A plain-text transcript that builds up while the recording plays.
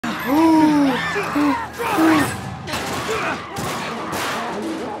Oh!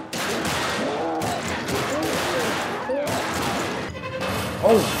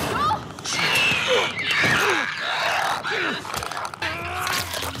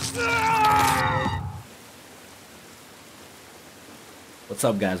 What's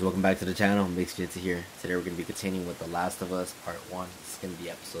up, guys? Welcome back to the channel. Mixed Jitsi here. Today we're going to be continuing with The Last of Us Part 1. This is going to be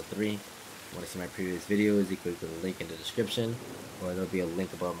episode 3. If you want to see my previous videos, you can click the link in the description, or there'll be a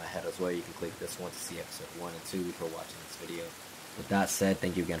link above my head as well. You can click this one to see episode 1 and 2 before watching this video. With that said,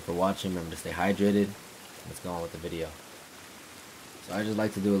 thank you again for watching. Remember to stay hydrated. Let's go on with the video. So I just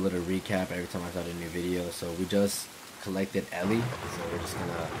like to do a little recap every time I start a new video. So we just collected Ellie, so we're just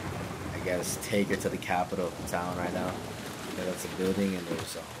gonna, I guess, take her to the capital of the town right now. That's a building, and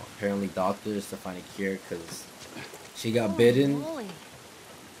there's apparently doctors to find a cure because she got bitten. Holy.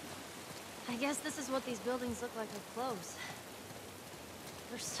 I guess this is what these buildings look like up close.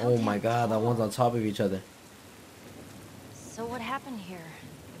 They're so Oh my god, that one's on top of each other. So what happened here?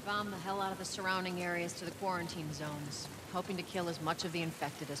 They bombed the hell out of the surrounding areas to the quarantine zones, hoping to kill as much of the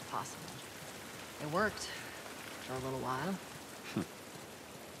infected as possible. It worked for a little while.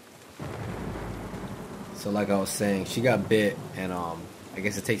 So like I was saying, she got bit, and I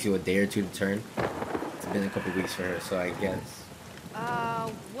guess it takes you a day or two to turn. It's been a couple weeks for her, so I guess.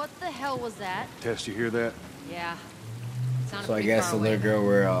 What the hell was that? Tess, you hear that? Yeah. Sounded So I pretty guess far the away. little girl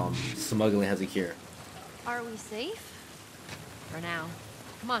we're smuggling has a cure. Are we safe? For now.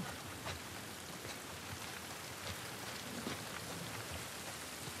 Come on.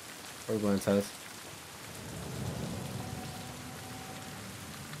 Where are we going, Tess?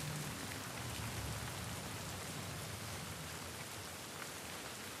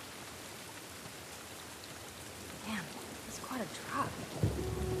 Damn, that's quite a drop.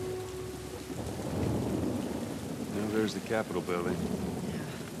 Now there's the Capitol building. Yeah.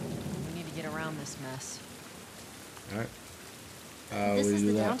 We need to get around this mess. Alright. This we is do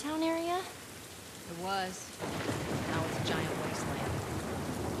the that. downtown area? It was. Now it's a giant wasteland.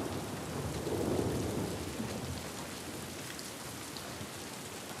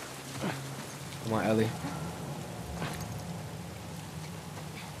 Come on, Ellie.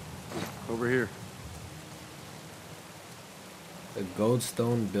 Over here. The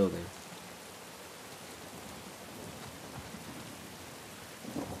Goldstone Building.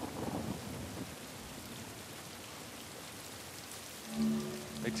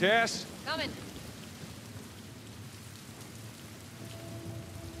 Hey, Tess! Coming.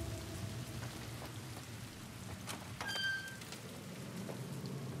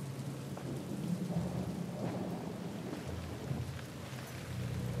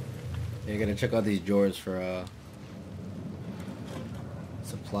 Yeah, gotta check out these drawers for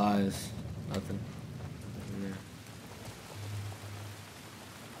supplies. Nothing in there.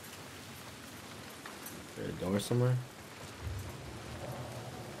 Is there a door somewhere?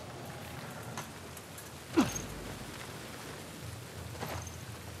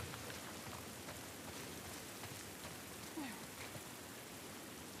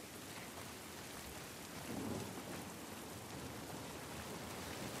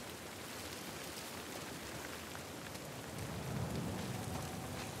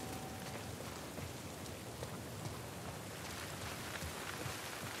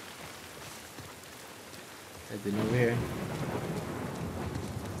 Anything over here?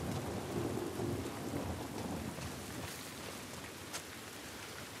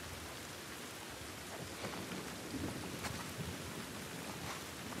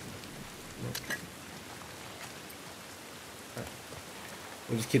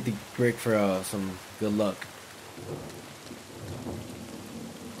 We'll just keep the brick for some good luck.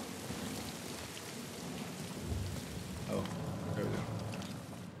 Oh, there we go.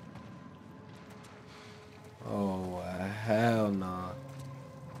 Oh, hell no.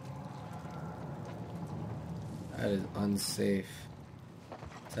 That is unsafe.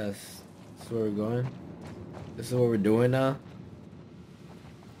 Tess, this is where we're going? This is what we're doing now?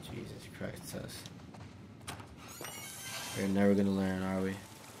 Jesus Christ, Tess. We're never gonna learn, are we?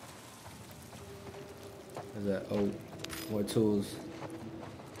 Is that? Oh, more tools.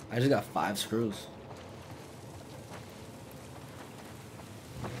 I just got 5 screws.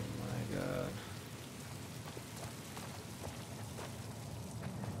 Oh my god.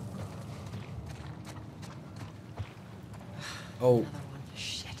 Oh. Another one.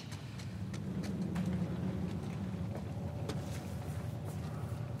 Shit.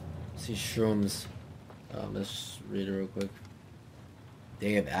 See shrooms. Let's read it real quick.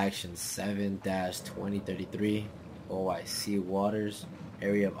 Day of action 7-2033. OIC Waters.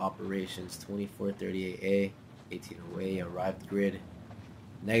 Area of operations 2438A. 1808. Arrived grid.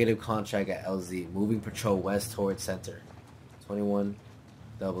 Negative contract at LZ. Moving patrol west towards center.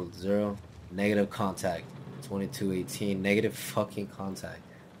 2100. Negative contact. 2218. Negative fucking contact.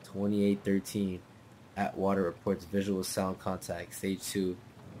 2813. At water reports visual sound contact. Stage 2.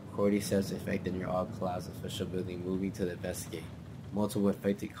 Cordyceps affected near all clouds. Official building moving to investigate. Multiple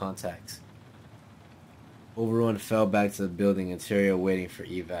affected contacts. Overrun fell back to the building. Interior waiting for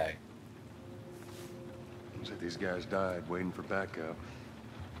evac. Looks like these guys died waiting for backup.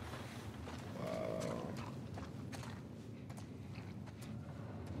 Wow.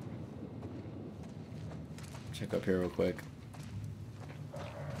 Check up here real quick.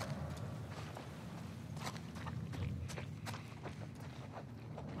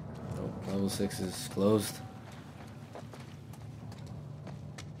 Oh, level 6 is closed.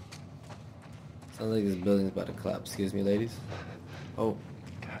 Sounds like this building's about to collapse. Excuse me, ladies. Oh.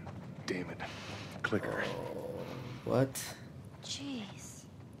 God damn it. Clicker. What? Jeez.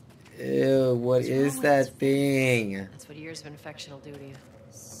 Ew, what is that thing? That's what years of infection will do to you.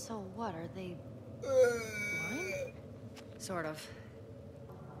 So what, are they blind? Sort of.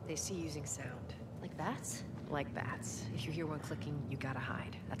 They see using sound. Like bats? Like bats. If you hear one clicking, you gotta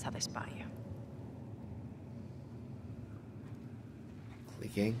hide. That's how they spot you.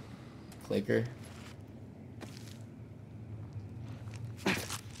 Clicking. Clicker.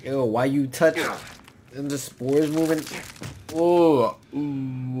 Ew, why you touch and the spores moving? Oh,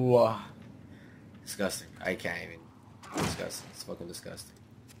 ooh. Disgusting. I can't even. Disgusting. It's fucking disgusting.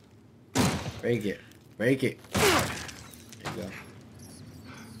 Break it. Break it. There you go.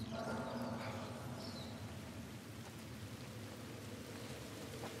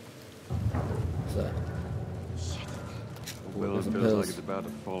 What's that? Well, it There's some feels like pills. it's about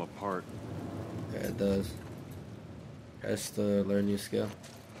to fall apart. Yeah, it does. That's the learn new skill.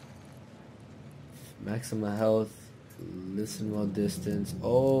 Maximum health. Listen while distance.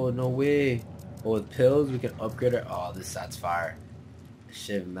 Oh, no way. Oh, with pills, we can upgrade our... Oh, this side's fire.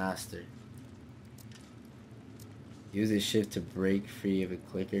 Shift master. Use a shift to break free of a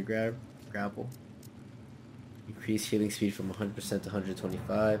clicker grapple. Increase healing speed from 100% to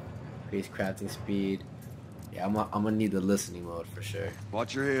 125. Increase crafting speed. Yeah, I'm gonna need the listening mode for sure.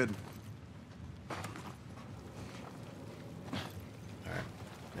 Watch your head. Alright.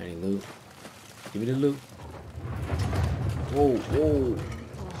 Any loot? Give me the loot. Whoa, whoa.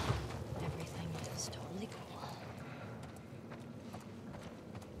 Everything is totally cool.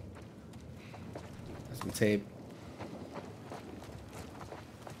 Got some tape.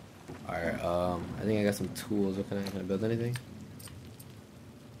 Alright, I think I got some tools. What can I build anything?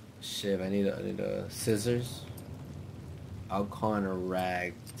 Shit, I need a scissors, alcohol, and a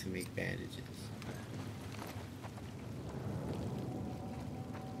rag to make bandages.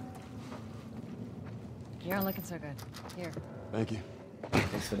 You aren't looking so good. Here. Thank you.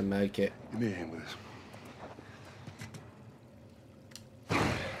 Thanks for the med kit. Give me a hand with this.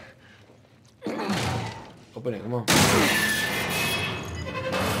 Open it, come on.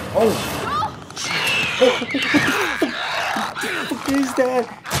 Oh! What is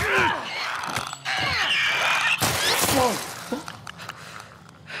that?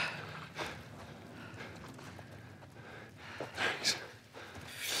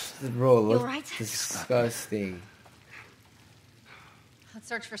 Bro, You look alright? disgusting. Let's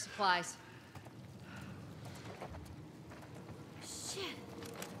search for supplies. Shit.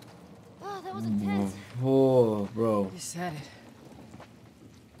 Oh, that was intense. Oh, bro. You said it.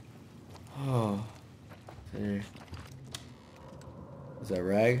 Oh. There. Is that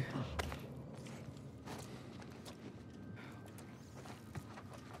rag?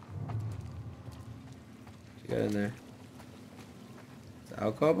 What you got in there? Is it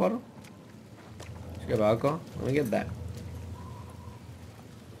alcohol bottle? You have alcohol? Let me get that.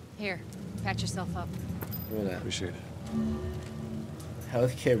 Here, patch yourself up. Give me that. Appreciate it.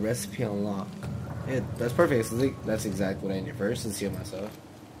 Healthcare recipe unlock. Yeah, that's perfect. That's exactly what I need first and heal myself.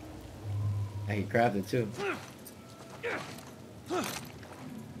 I can craft it too.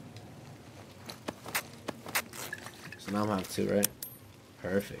 So now I'm have two, right?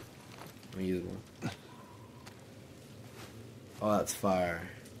 Perfect. Let me use one. Oh, that's fire.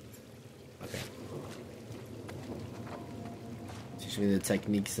 Okay. Teach me the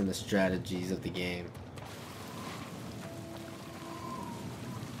techniques and the strategies of the game.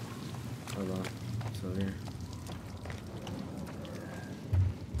 Hold on. It's over here.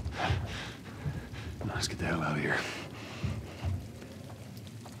 Let's get the hell out of here.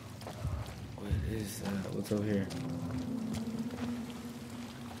 What is that? What's over here?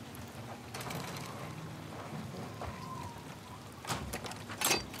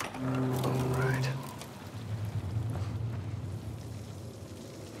 All right.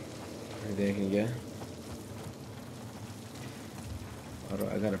 Anything I can get?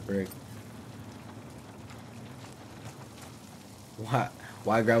 I got a brick.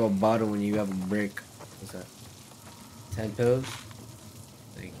 Why grab a bottle when you have a brick? What's that? 10 pills?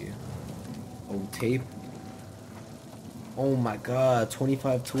 Thank you. Oh, tape. Oh my god,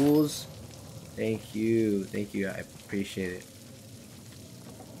 25 tools? Thank you. Thank you. I appreciate it.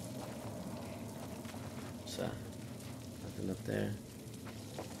 What's that? Nothing up there.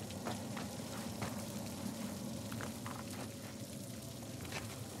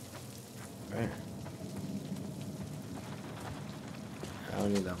 Alright. I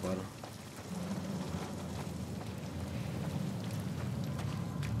don't need that bottle.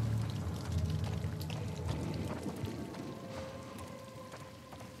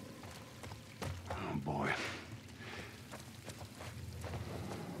 Oh boy.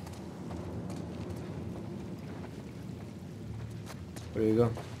 Where do you go?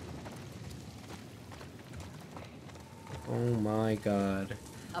 Oh my god.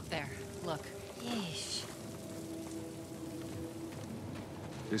 Up there. Look. Yeesh.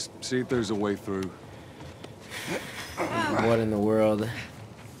 Just see if there's a way through. What in the world?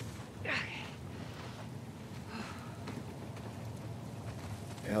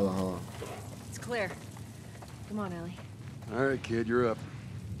 Hey, hold on. It's clear. Come on, Ellie. All right, kid, you're up.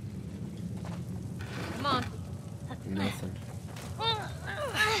 Come on. Nothing.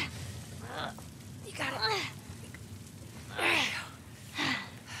 You got it.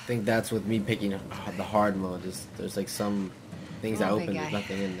 I think that's with me picking the hard mode. There's like some things Come I on, open, big there's guy.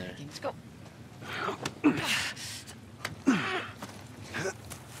 nothing in there. Let's go.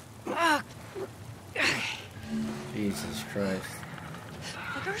 Jesus Christ.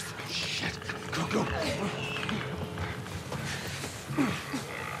 Fuckers. Shit. Go, go.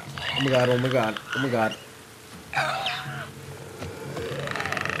 Oh my god, oh my god, oh my god.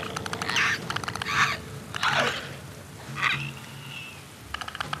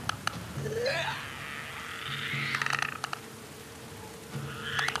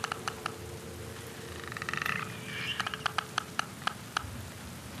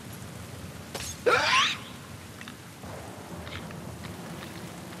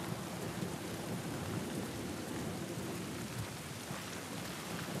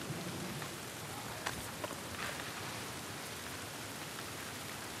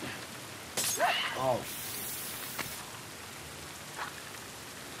 Oh.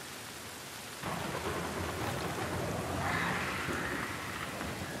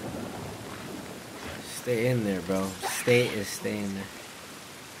 Stay in there, bro. Stay in there.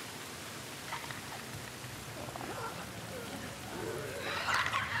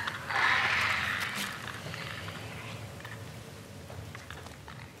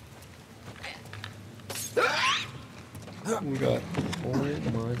 Oh my god. Oh my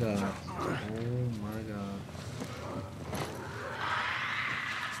god. Oh my god.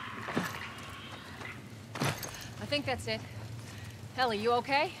 I think that's it. Ellie, you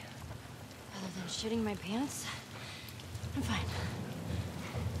okay? Other than shitting my pants, I'm fine.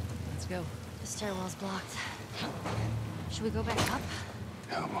 Let's go. The stairwell's blocked. Should we go back up?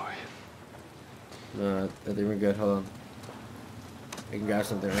 Oh boy. No, I think we're good. Hold on. I can grab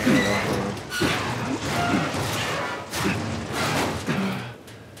something right now.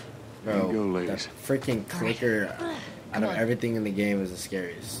 Bro, Here you go, that ladies. freaking clicker out Come of on. everything in the game is the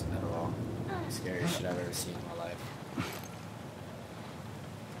scariest out of all. The scariest shit I've ever seen in my life.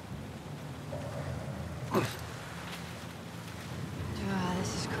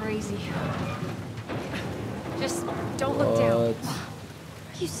 This is crazy. Just don't look down. What?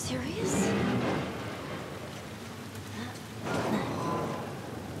 Are you serious?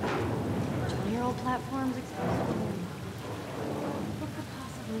 20-year-old platforms exposed. What could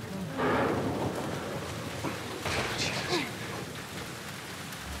possibly go?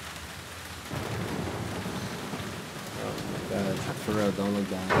 Oh my god, for real, don't look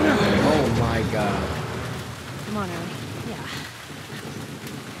down. Oh my god. Come on, Ellie. Yeah.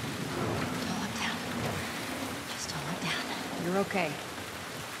 Don't look down. Just don't look down. You're okay.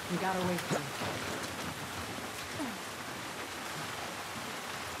 We got our way through.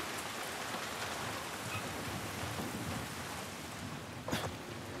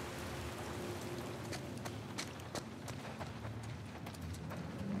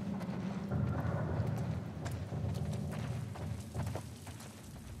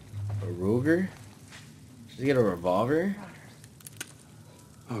 A Ruger? Should get a revolver?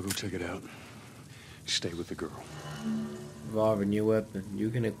 I'll go check it out. Stay with the girl. Revolver, new weapon. You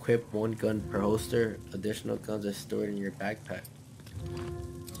can equip one gun per holster. Additional guns are stored in your backpack.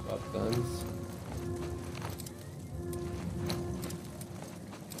 Swap guns.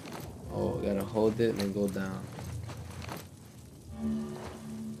 hold it and then go down.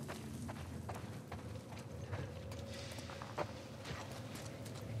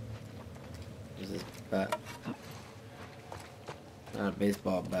 What's this bat? Not a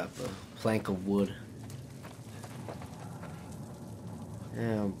baseball bat, but a plank of wood.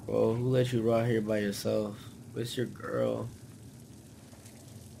 Damn, bro, who let you rot here by yourself? Where's your girl?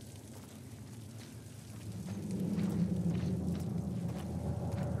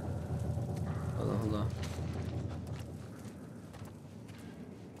 Hold on.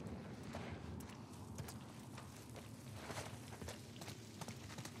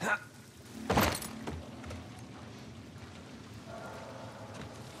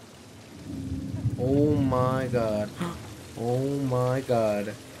 Oh my god. Oh my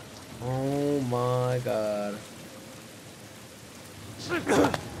god. Oh my god.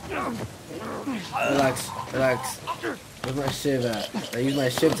 Relax, relax. Where's my shiv at? I use my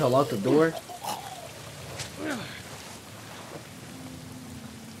shiv to lock the door?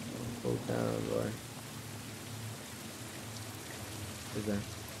 Go down, boy. What is that?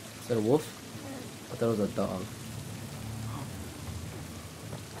 Is that a wolf? I thought it was a dog.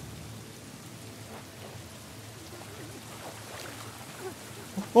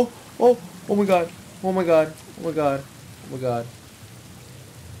 Oh my god. Oh my god. Oh my god. Oh my god.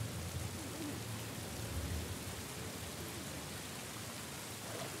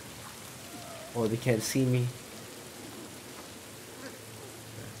 Oh, they can't see me.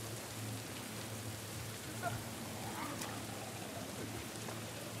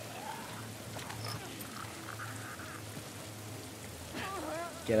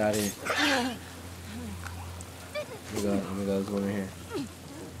 Get out of here. Oh my god, there's one right here.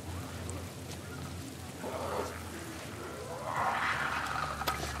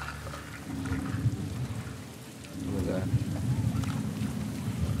 Oh my god.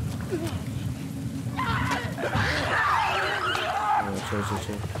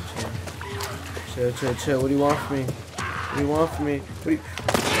 Oh, chill. What do you want from me? What do you want from me? What do you...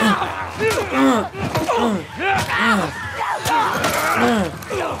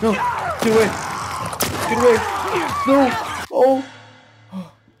 No! Get away! Get away! No! Oh!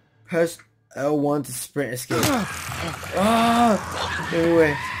 Press L1 to sprint escape. Ah! Get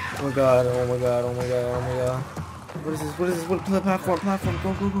away! Oh my god! Oh my god! Oh my god! Oh my god! What is this? What is this? What platform? Platform!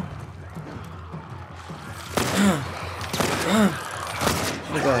 Go! Go! Go!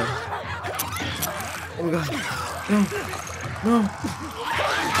 Oh my god! Oh my god! No! No!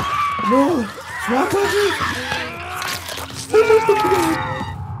 No! Stop touching! Oh my god!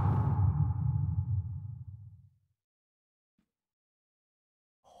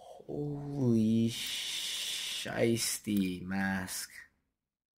 Holy shiesty mask.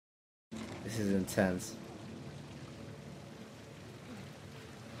 This is intense.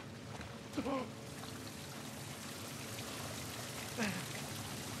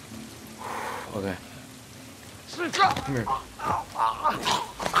 Okay. Come here.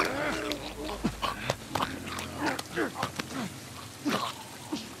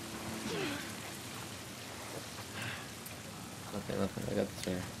 Nothing. I got this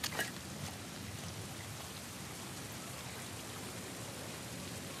here.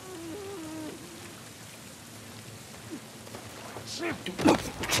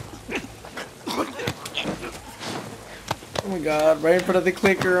 Oh my god, right in front of the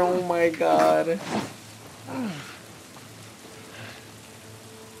clicker, oh my god.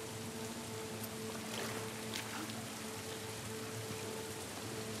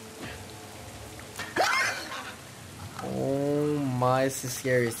 Oh my, it's the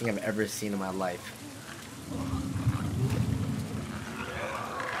scariest thing I've ever seen in my life.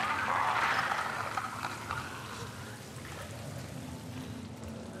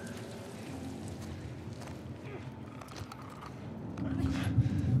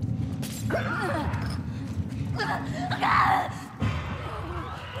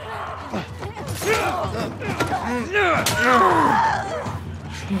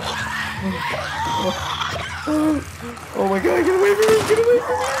 Oh my god, get away from me, get away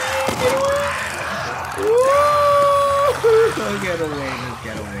from me, get away! Woo! Get away, just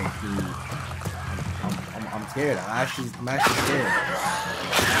get away, please. I'm scared, I'm actually scared.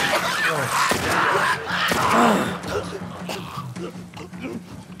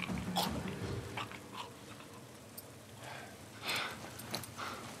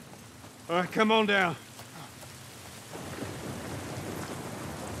 Alright, come on down.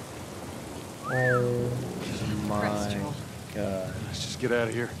 Oh my god. Let's just get out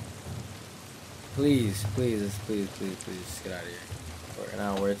of here. Please, just get out of here. Or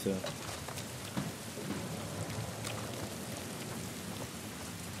now, where to?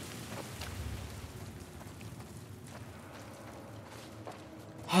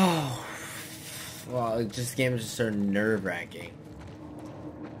 Like, this game is just so nerve-wracking.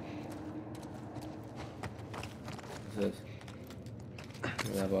 What's this? Look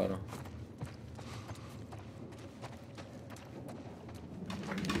at that bottle.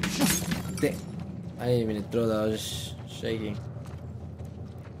 Damn. I didn't even throw that, I was just shaking.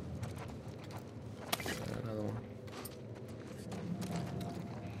 Another one.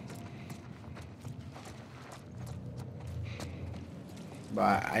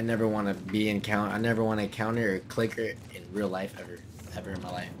 But I never want to be I never want to encounter a clicker in real life ever in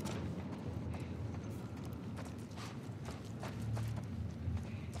my life.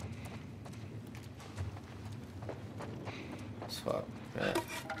 As fuck. Yeah.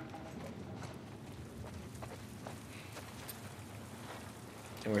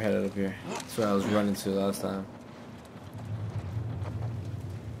 And we're headed up here. That's where I was running to last time.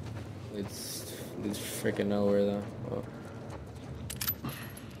 It's freaking nowhere though. Oh.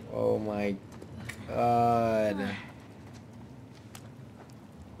 Oh my god.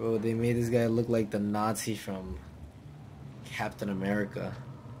 Bro, they made this guy look like the Nazi from Captain America.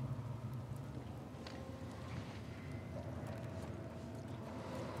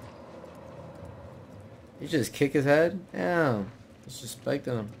 You just kick his head? Damn.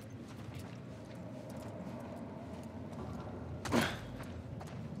 Disrespecting him.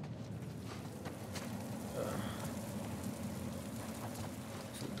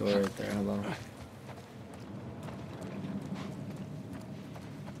 Door right there, hello.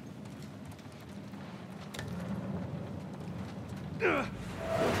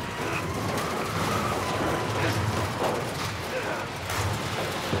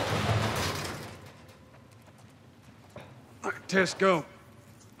 Tess, go.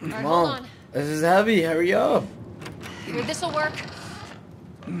 Alright, Come hold on. on. This is heavy, hurry up. Here, this'll work.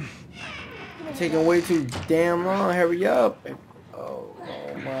 Taking way too damn long, hurry up. Oh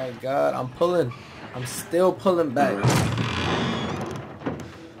my god, I'm pulling. I'm still pulling back.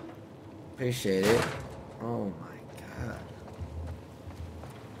 Appreciate it. Oh my god.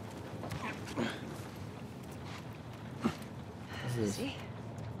 What's this? See?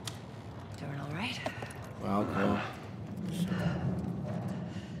 Doing alright? Wow, cool.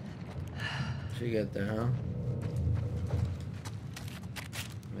 She get there, huh?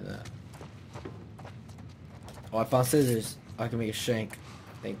 Give me that. Oh, I found scissors. I can make a shank.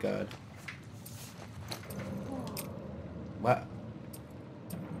 Thank God. What?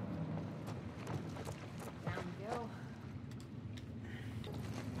 Down we go.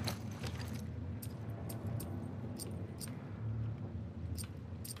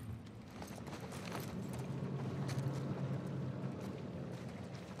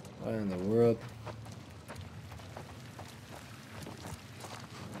 What in the world?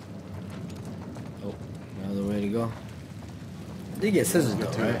 Oh, another way to go. I did get scissors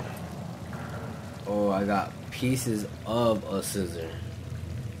though, right? Oh, I got pieces of a scissor.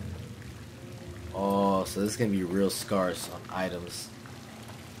 Oh, so this is gonna be real scarce on items.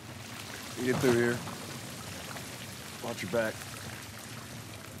 You get through here. Watch your back.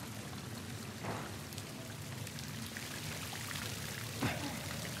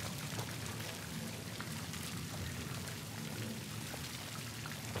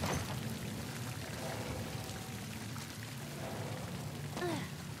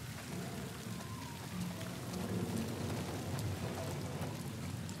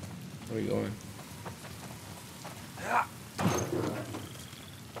 Where are you going? I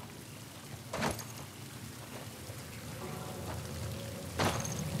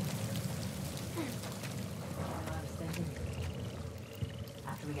was thinking,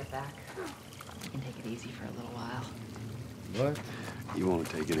 after we get back, we can take it easy for a little while. What? You want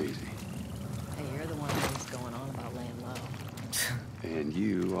to take it easy. Hey, you're the one who's going on about laying low. And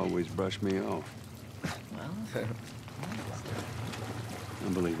you always brush me off. Well,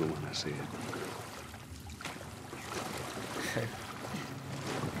 I believe it when I see it.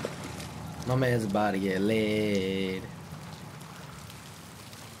 My man's about to get laid.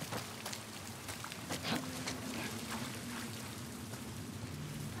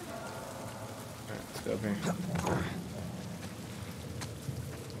 Alright, let's go up here.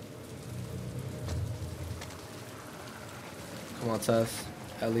 Come on, Tess.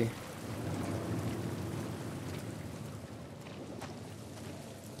 Ellie.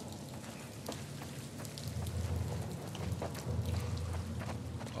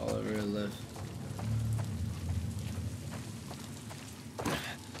 All over here left.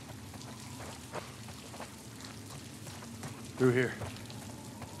 Through here.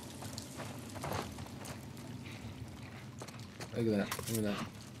 Look at that. Look at that.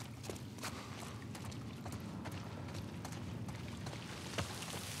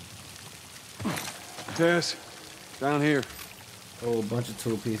 Tess. Down here. Oh, a bunch of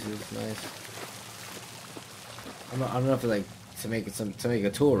tool pieces. Nice. I don't know if it's like to make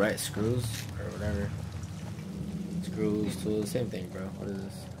a tool, right? Screws or whatever. Screws, tools, same thing, bro. What is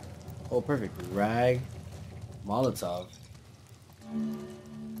this? Oh, perfect. Rag, Molotov.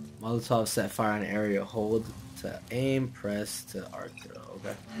 Molotov set fire on area. Hold to aim. Press to arc throw.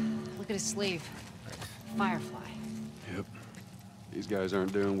 Okay. Look at his sleeve. Nice. Firefly. Yep. These guys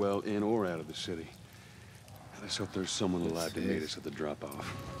aren't doing well in or out of the city. Let's hope there's someone alive to meet us at the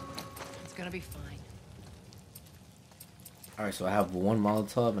drop-off. It's gonna be fine. Alright, so I have one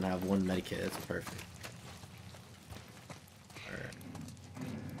Molotov and I have one medikit. That's perfect. Alright.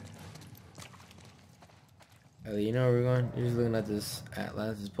 Ellie, you know where we're going? You're just looking at this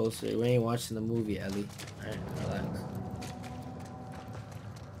Atlantis poster. We ain't watching the movie, Ellie. Alright, relax.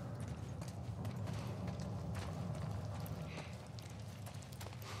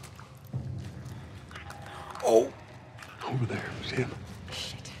 Oh! Over there. See him?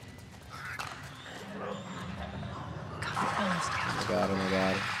 Shit. God, almost Oh my god, oh my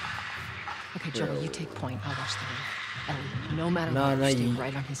god. Okay, Joel, you take point. I'll watch the roof. Ellie, no matter No, what, no, you stay you,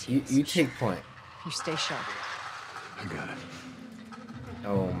 right on his heels. you take point. You stay sharp. I got it.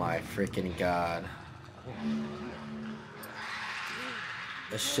 Oh my freaking god.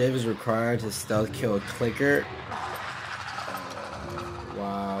 A shiv is required to stealth kill a clicker.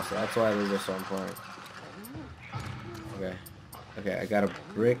 Wow, so that's why these are so important. Okay. Okay, I got a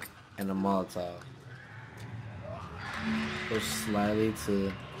brick and a Molotov. Push slightly to...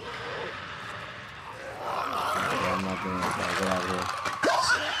 Okay, I'm not doing that. Get out of here.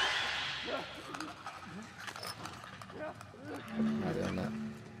 Not doing that.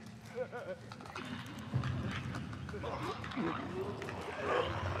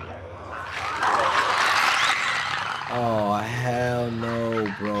 Oh, hell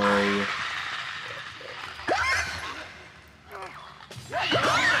no, bro.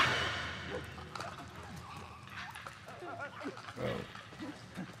 Bro.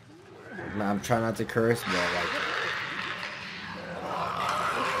 I'm trying not to curse, but like...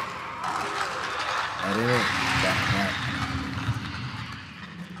 I didn't... That.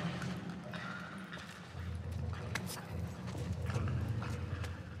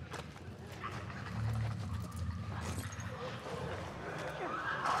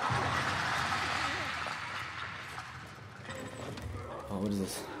 Oh, what is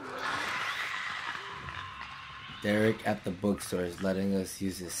this? Derek at the bookstore is letting us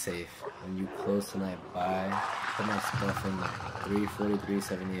use his safe. When you close tonight, put my stuff in the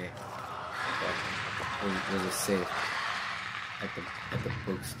 34378. There's a safe at the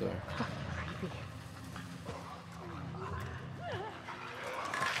bookstore.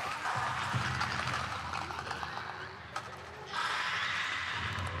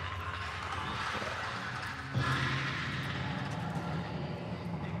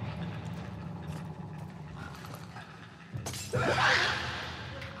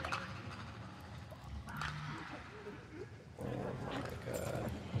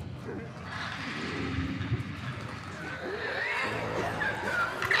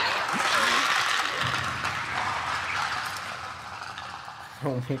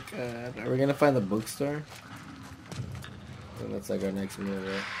 Oh my god. Are we gonna find the bookstore? I think that's like our next move,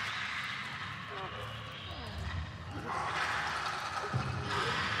 right?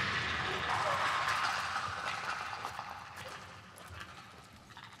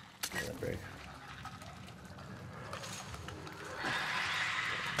 Yeah, break.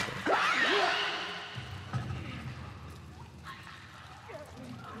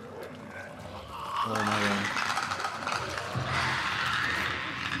 Oh my god.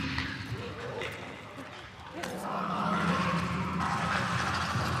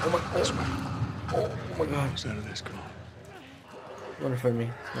 Oh my god. What's out of this? Come on. One in front of me.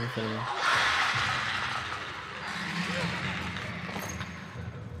 One in front of me.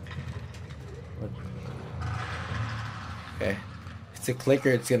 What? Okay. If it's a clicker,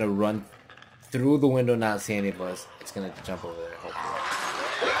 it's gonna run through the window, not see any of us. It's gonna jump over there, hopefully.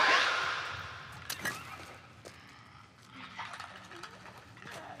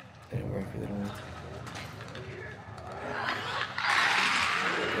 Didn't work, it didn't work.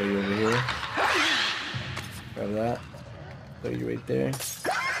 Are you over here? Grab that. Put you right there.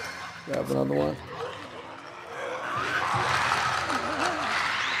 Grab another one.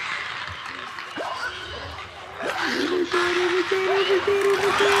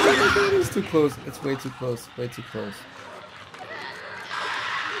 It's too close. It's way too close. Way too close.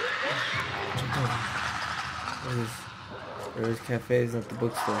 There's cafes at the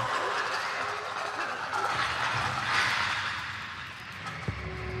bookstore.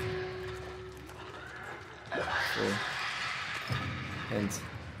 And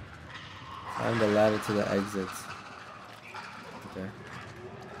find the ladder to the exit. Okay.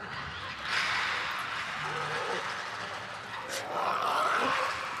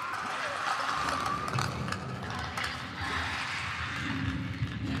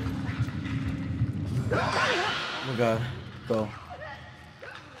 Oh my god. Go.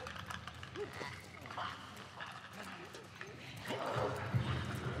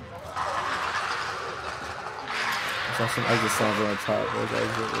 I saw some exit sounds on the top. Where's the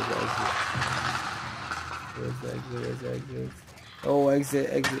exit? Where's the exit? Where's the exit? Where's the exit? Oh, exit,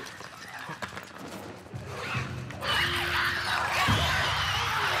 exit.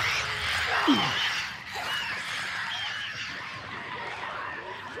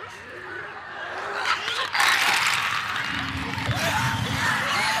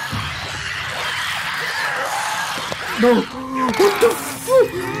 No! What the fuck?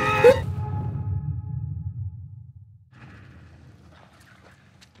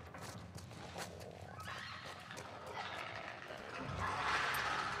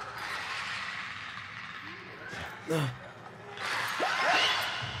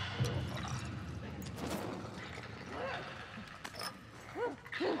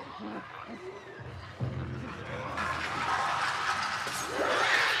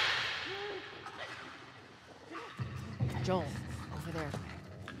 Joel, over there.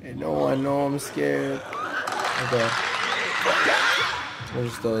 Hey, no, I know I'm scared. Okay. We'll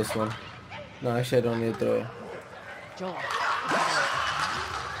just throw this one. No, actually, I don't need to throw it. Joel.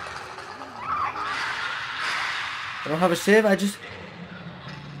 I don't have a shiv, I just...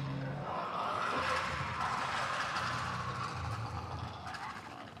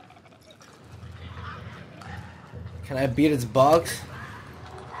 Can I beat its box?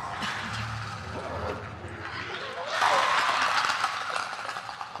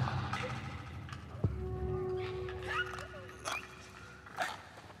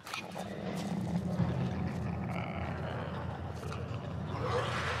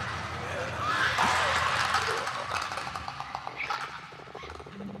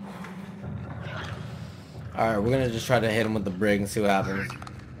 Alright, we're gonna just try to hit him with the brick and see what happens.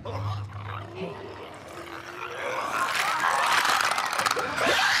 Oh my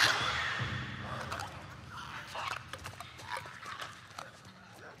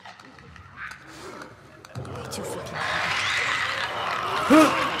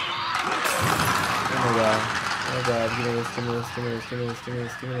god. Oh god, give me this, give me this, give me this, give me this, give me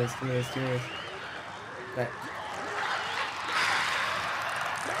this, give me this, give me this, give me this. Right.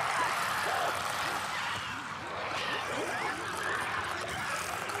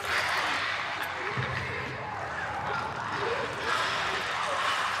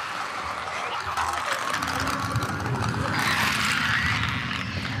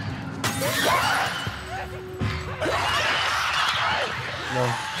 No.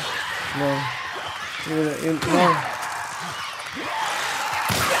 No. No.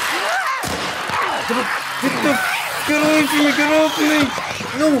 Get away from me! Get away from me!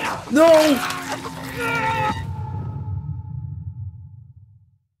 No! No!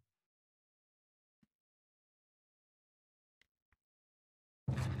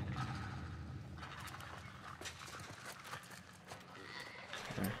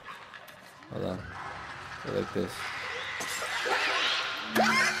 Hold on. Go like this.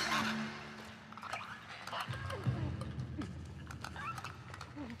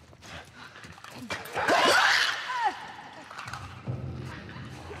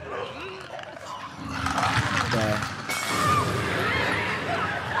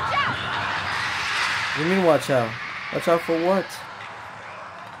 What do you mean watch out? Watch out for what?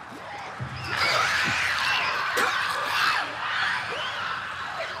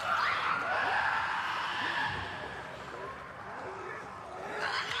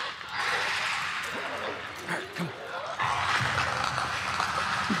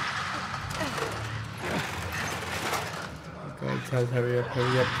 Tess, hurry up,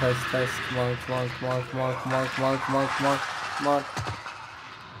 Tess, come on, come on, come on, come on, come on, come on, come on, come on, come on.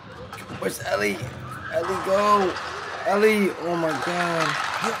 Where's Ellie? Ellie, go! Ellie! Oh my god.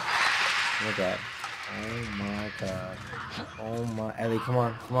 Oh my god. Oh my god. Oh my... Ellie, come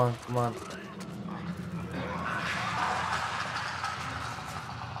on, come on, come on.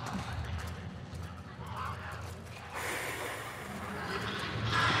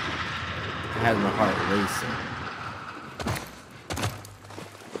 I had my heart racing.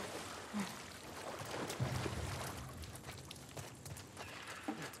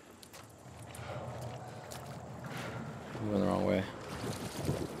 I'm going the wrong way.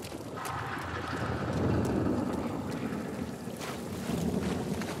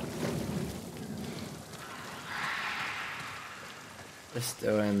 They're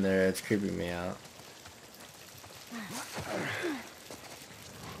still in there. It's creeping me out.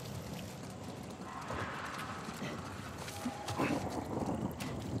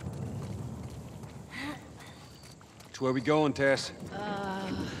 Which way we going, Tess?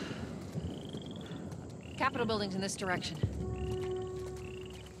 Capitol building's in this direction.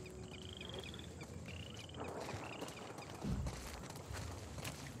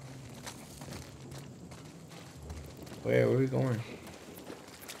 Where are we going?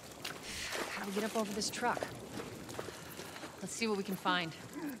 How do we get up over this truck? Let's see what we can find.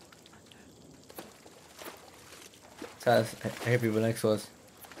 Tess, I hear people next to us.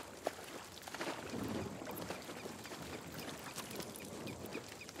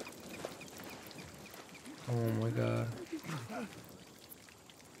 Oh my god.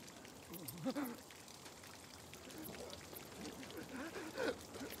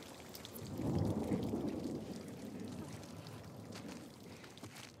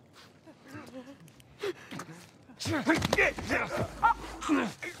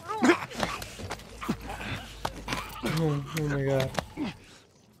 Oh my god.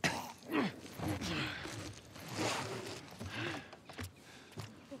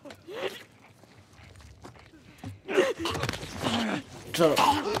 Shut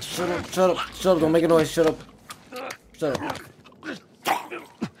up. Shut up. Shut up. Shut up. Don't make a noise. Shut up. Shut up.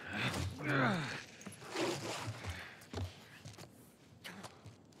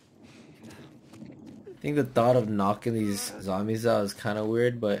 I think the thought of knocking these zombies out is kind of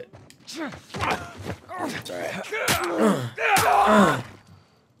weird, but it's alright.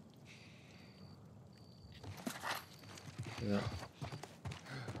 Yeah.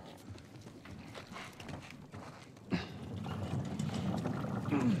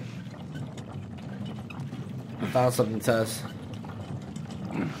 I found something, Tess.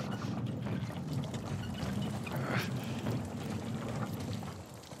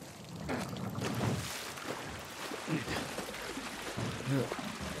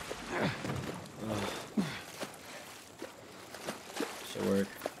 Should work.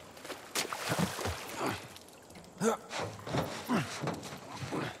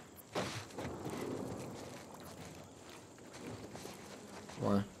 Come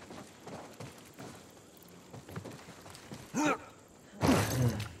on.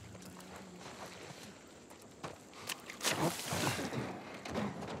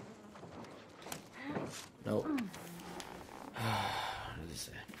 Nope. What does it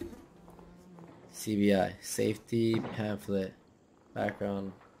say? CBI, safety pamphlet,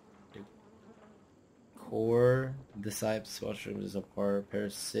 background. Core disciples mushroom is a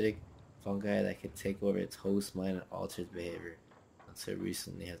parasitic fungi that can take over its host mind and alter its behavior. Until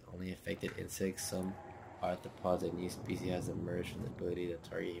recently, has only affected insects. Some arthropods and new species has emerged from the ability to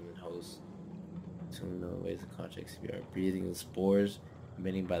target human hosts. Two known ways of contract CBR: breathing the spores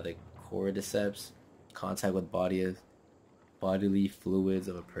emitting by the cordyceps, contact with bodily fluids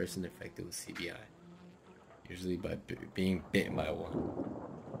of a person infected with CBI, usually by being bitten by one.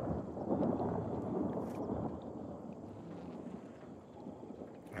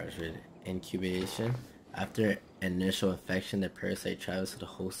 Incubation. After initial infection, the parasite travels to the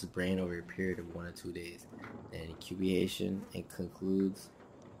host's brain over a period of 1 to 2 days. Then incubation and concludes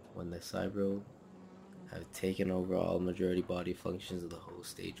when the cybro have taken over all majority body functions of the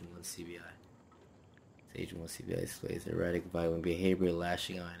host. Stage 1 CBI. Stage 1 CBI displays erratic, violent behavior,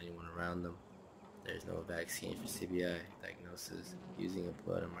 lashing out at anyone around them. There is no vaccine for CBI. Diagnosis using a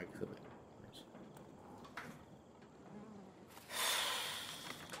blood and microscope.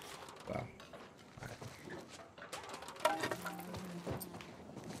 Wow.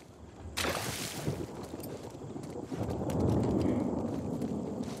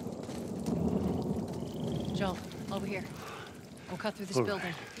 Joel, over here. We'll cut through this Okay.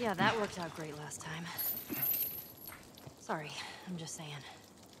 building. Yeah, that worked out great last time. Sorry, I'm just saying.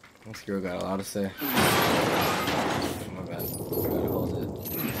 This girl got a lot to say. Oh my bad. I gotta hold it.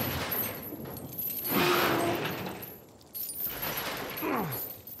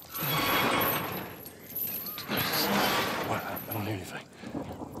 What? I don't hear anything.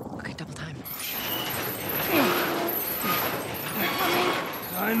 Okay, double time.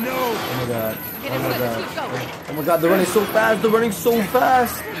 I know! Oh my god. Get Oh in my with it, god. let's go. Oh my god, they're running so fast. They're running so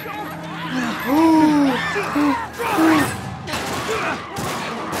fast.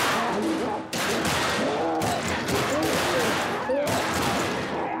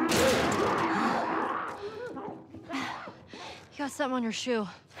 You got something on your shoe.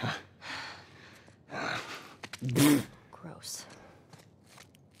 Gross.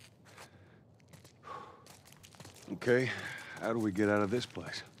 Okay, how do we get out of this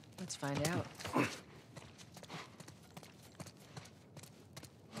place? Let's find out.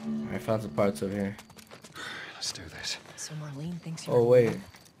 Alright, found some parts over here. Let's do this. So Marlene thinks you're... Oh, wait.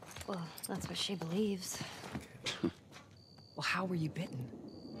 Well, that's what she believes. Well, how were you bitten?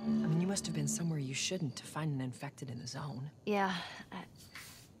 I mean, you must have been somewhere you shouldn't to find an infected in the zone. Yeah,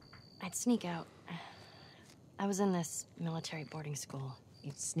 I'd sneak out. I was in this military boarding school.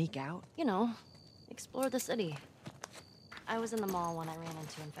 You'd sneak out? You know, explore the city. I was in the mall when I ran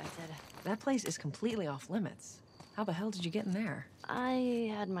into infected. That place is completely off limits. How the hell did you get in there?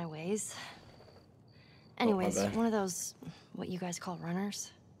 I had my ways. Anyways, bad. one of those, what you guys call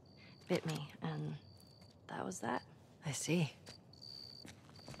runners, bit me, and that was that. I see.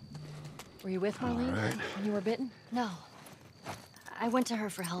 Were you with Marlene when you were bitten? No. I went to her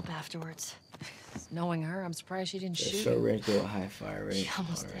for help afterwards. Knowing her, I'm surprised she didn't shoot Short you. range, go high fire rate. She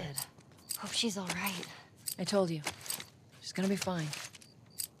almost Alright. did. Hope she's all right. I told you. She's gonna be fine.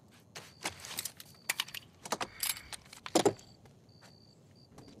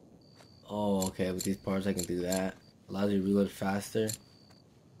 Oh, okay. With these parts, I can do that. Allows you to reload faster.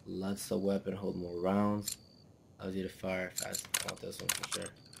 Lets the weapon hold more rounds. Allows you to fire faster. I want this one for sure.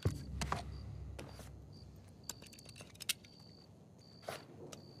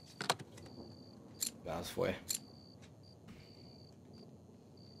 Bounce way.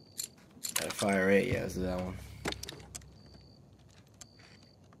 Got a fire rate. Yeah, let's do that one.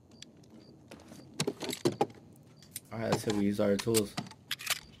 Alright, let's see if we use our tools.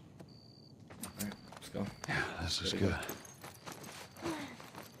 Alright, let's go. Yeah, this is good.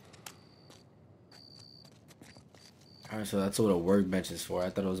 Alright, so that's what a workbench is for. I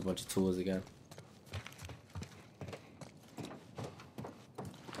thought it was a bunch of tools again.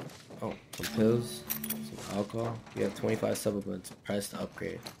 Oh, some pills, some alcohol. You have 25 supplements. Press to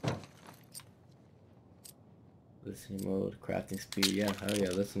upgrade. Listening mode, crafting speed. Yeah, hell yeah,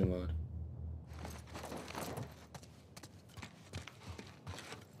 listening mode.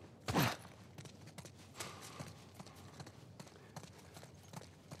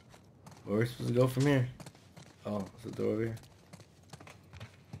 Where are we supposed to go from here? Oh, there's a door over here.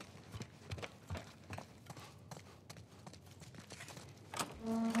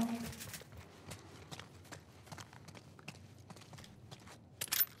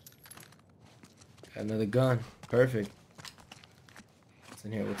 Got another gun. Perfect. What's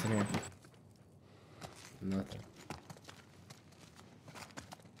in here? What's in here? Nothing.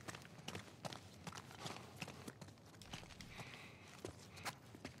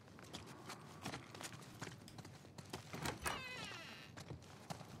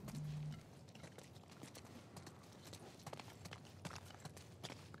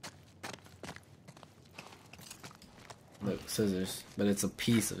 Look, scissors. But it's a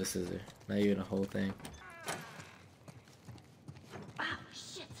piece of a scissor. Not even a whole thing. Ah,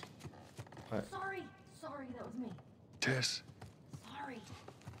 shit. What? Sorry, that was me. Tess. Sorry.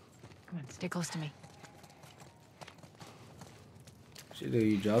 Come on, stay close to me. She do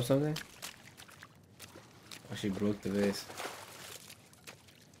you drop something? Oh, she broke the vase.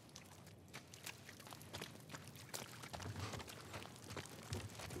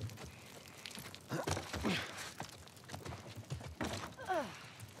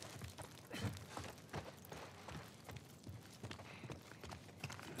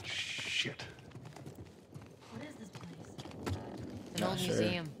 Shit. What is this place? An Not old sure.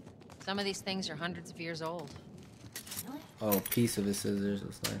 museum. Some of these things are hundreds of years old. Really? Oh, piece of his scissors.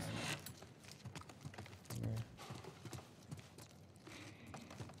 That's nice. Yeah.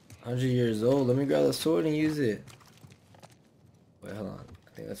 100 years old. Let me grab the sword and use it. Wait, hold on. I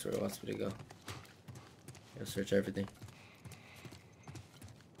think that's where it wants me to go. Gotta search everything.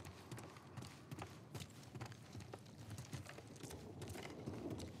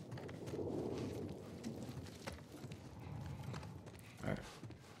 Alright.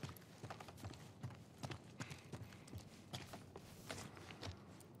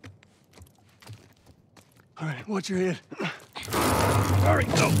 All right, watch your head. Hurry,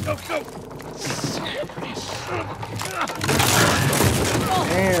 go, go, go.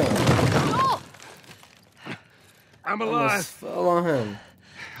 Damn! I'm Almost alive. fell on him.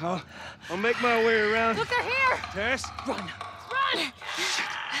 I'll make my way around. Look, they're here! Tess. Run!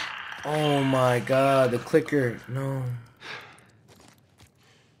 Oh my god, the clicker. No.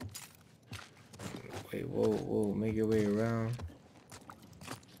 Wait, whoa, make your way around.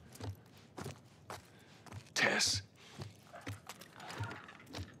 Tess.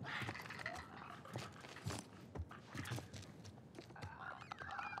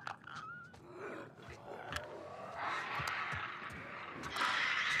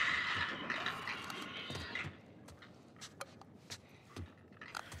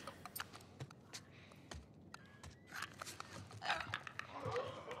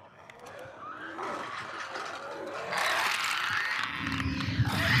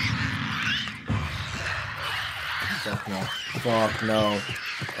 Fuck no. Fuck no.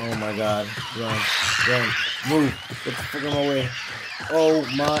 Oh my god. Run. Run. Move. Get the fuck out of my way. Oh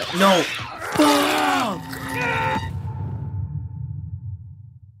my. No! Fuck!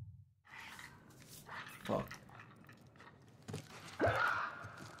 Fuck.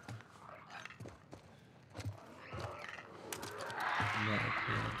 No,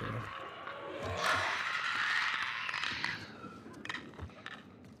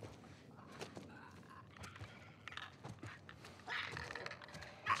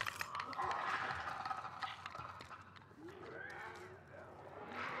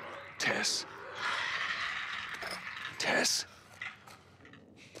 Tess. Tess.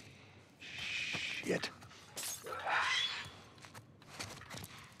 Shit.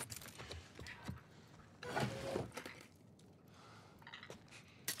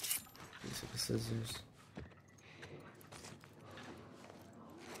 these are the scissors.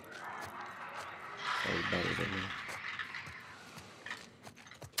 Oh, better than me.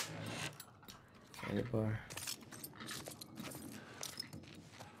 Candy bar.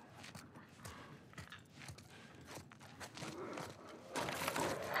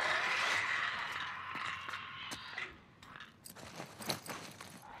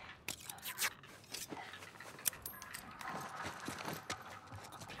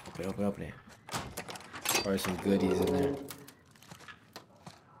 Open it. Or some goodies in there.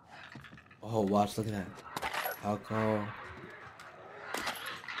 Oh, watch, look at that. Alcohol.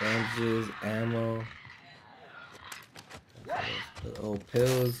 Bandages, ammo. Oh,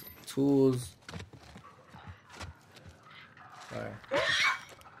 pills, tools. Alright.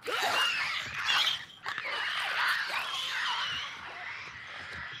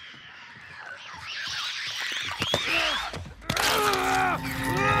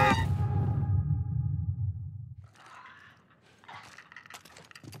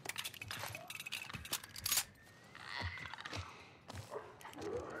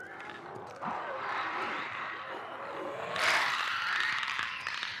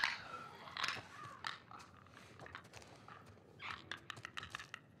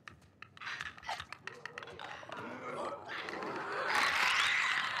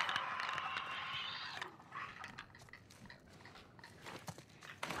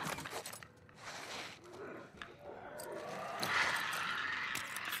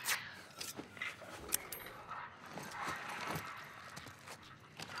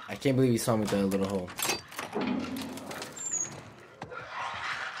 I can't believe he saw me through a little hole.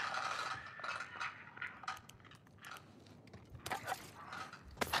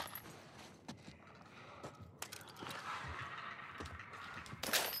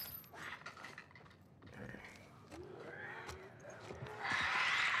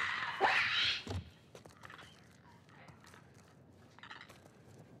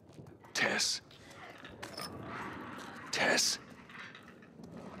 Tess. Tess.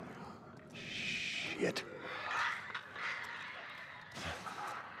 Shit.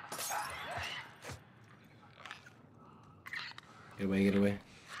 Get away, get away.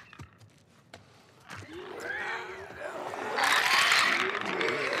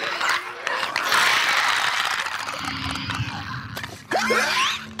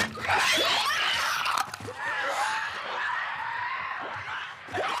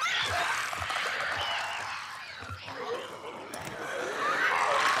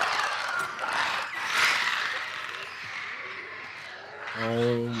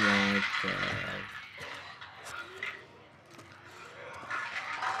 Oh my god.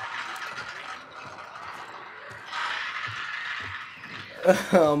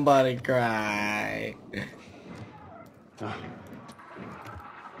 I'm about to cry.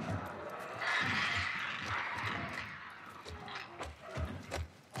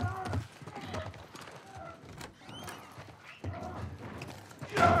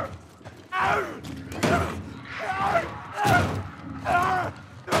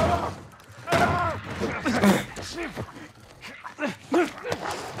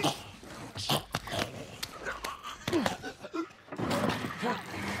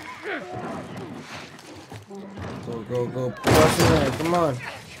 Go, push it in, come on.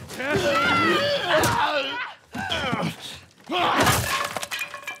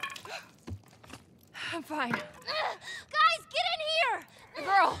 I'm fine. Guys, get in here! The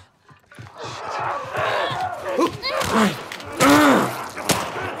girl!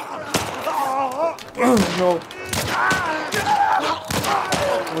 No.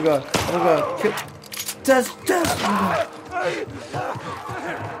 Oh my god, oh my god. Kill. Tess! Oh my god.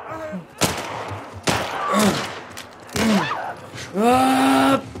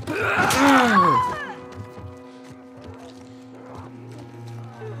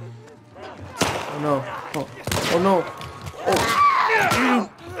 Oh no. Oh. Oh no.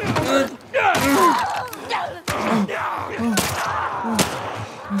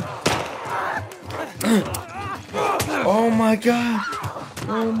 Oh my god.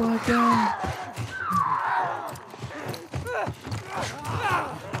 Oh my god.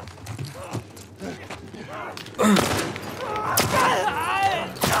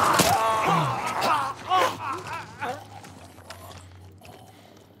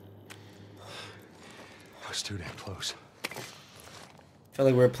 I was too damn close. I feel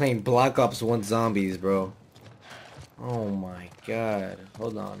like we're playing Black Ops 1 zombies, bro. Oh my god.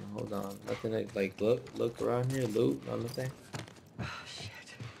 Hold on, hold on. Nothing like look around here, loot, no nothing. Oh, shit.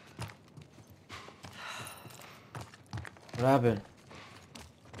 What happened?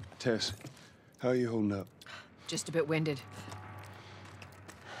 Tess, how are you holding up? Just a bit winded.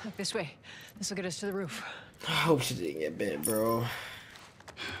 Look this way. This will get us to the roof. I hope she didn't get bit, bro.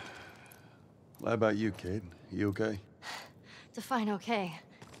 How about you, kid? You okay? Define okay.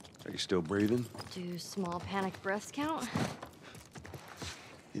 Are you still breathing? Do small panic breaths count?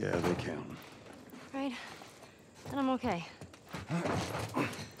 Yeah, they count. Right? Then I'm okay.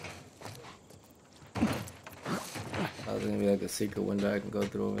 That was gonna be like a secret window I can go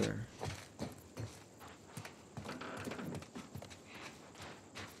through over there.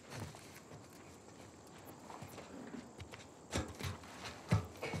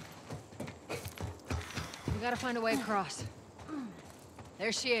 We gotta find a way across.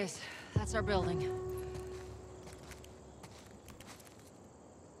 There she is. That's our building.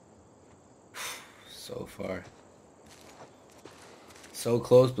 So far. So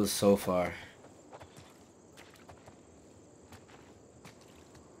close, but so far.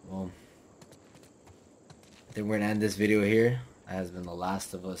 Well, I think we're gonna end this video here. That has been The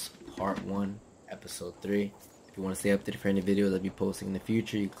Last of Us Part 1, Episode 3. If you want to stay updated for any videos I'll be posting in the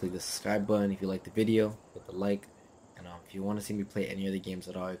future, you click the subscribe button. If you like the video, hit the like. And if you want to see me play any other games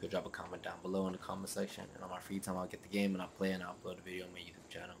at all, you could drop a comment down below in the comment section. And on my free time, I'll get the game and I'll play and I'll upload a video on my YouTube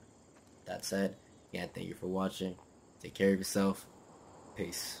channel. That said, again, thank you for watching. Take care of yourself.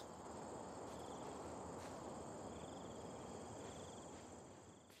 Peace.